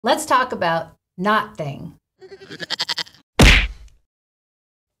Let's talk about not thing.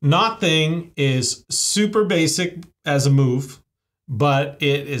 Not thing is super basic as a move, but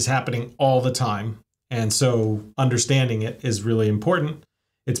it is happening all the time. And so understanding it is really important.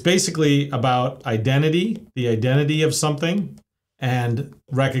 It's basically about identity, the identity of something, and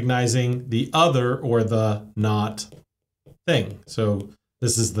recognizing the other or the not thing. So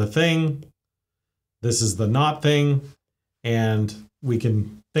this is the thing, this is the not thing, and we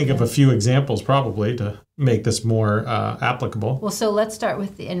can think of a few examples probably to make this more applicable. Well, so let's start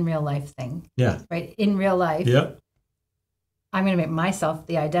with the in real life thing. Yeah. Right? In real life, Yep. I'm going to make myself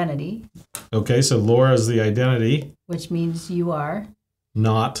the identity. Okay, so Laura is the identity. Which means you are.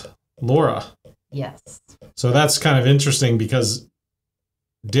 Not Laura. Yes. So that's kind of interesting because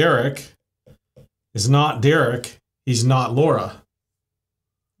Derek is not Derek. He's not Laura.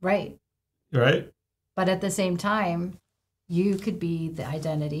 Right. Right? But at the same time, you could be the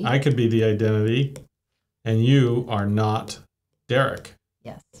identity. I could be the identity, and you are not Derek.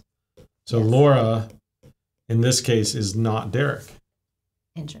 Yes. So yes. Laura, in this case, is not Derek.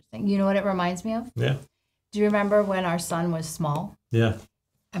 Interesting. You know what it reminds me of? Yeah. Do you remember when our son was small? Yeah.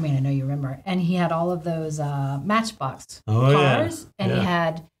 I mean, I know you remember. And he had all of those Matchbox cars. Yeah. And he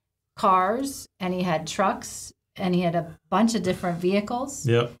had cars, and he had trucks, and he had a bunch of different vehicles.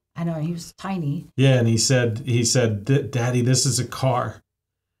 Yep. I know, he was tiny. Yeah, and he said, Daddy, this is a car,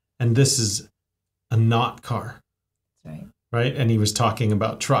 and this is a not car. That's right. Right? And he was talking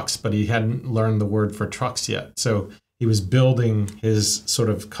about trucks, but he hadn't learned the word for trucks yet. So he was building his sort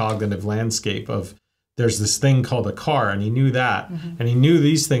of cognitive landscape of there's this thing called a car, and he knew that. Mm-hmm. And he knew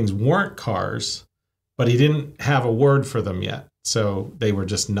these things weren't cars, but he didn't have a word for them yet. So they were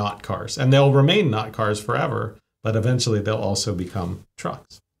just not cars. And they'll remain not cars forever, but eventually they'll also become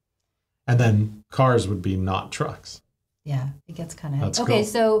trucks. And then cars would be not trucks. Yeah, it gets kind of heavy. That's okay, cool.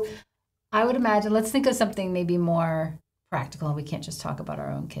 So I would imagine, let's think of something maybe more practical. We can't just talk about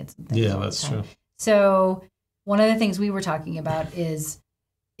our own kids and things. Yeah, that's true. So one of the things we were talking about is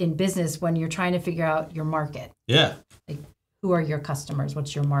in business when you're trying to figure out your market. Yeah. Like, who are your customers?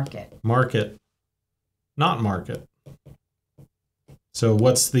 What's your market? Market, not market. So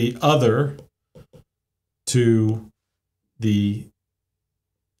what's the other to the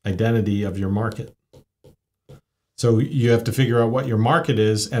identity of your market? So you have to figure out what your market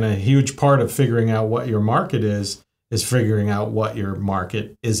is, and a huge part of figuring out what your market is figuring out what your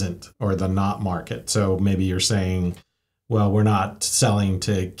market isn't, or the not market. So maybe you're saying, well, we're not selling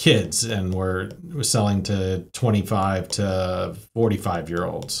to kids, and we're selling to 25 to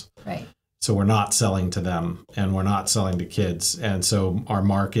 45-year-olds. Right. So we're not selling to them, and we're not selling to kids. And so our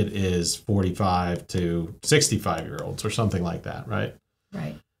market is 45 to 65-year-olds or something like that, right?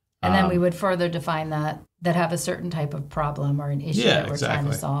 Right. And then we would further define that have a certain type of problem or an issue that we're trying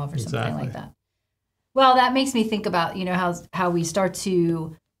to solve or something like that. Well, that makes me think about, how we start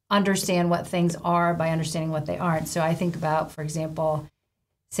to understand what things are by understanding what they aren't. So I think about, for example,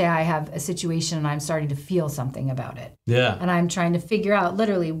 say I have a situation and I'm starting to feel something about it. Yeah. And I'm trying to figure out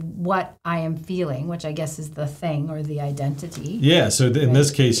literally what I am feeling, which I guess is the thing or the identity. Yeah. So in this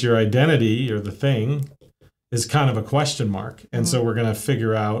case, your identity or the thing is kind of a question mark. And so we're going to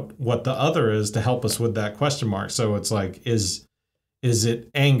figure out what the other is to help us with that question mark. So it's like, is it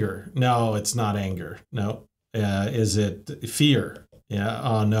anger? No, it's not anger. No. Is it fear? Yeah.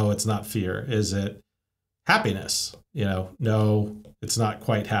 Oh, no, it's not fear. Is it happiness? No, it's not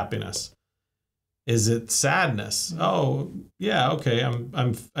quite happiness. Is it sadness? Oh, yeah. Okay.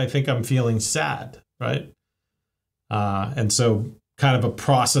 I think I'm feeling sad. Right. And so kind of a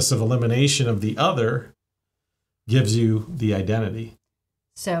process of elimination of the other gives you the identity.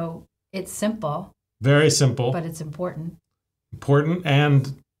 So it's simple. Very simple. But it's important. Important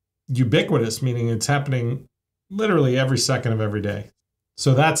and ubiquitous, meaning it's happening literally every second of every day.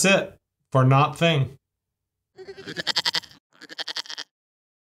 So that's it for not thing.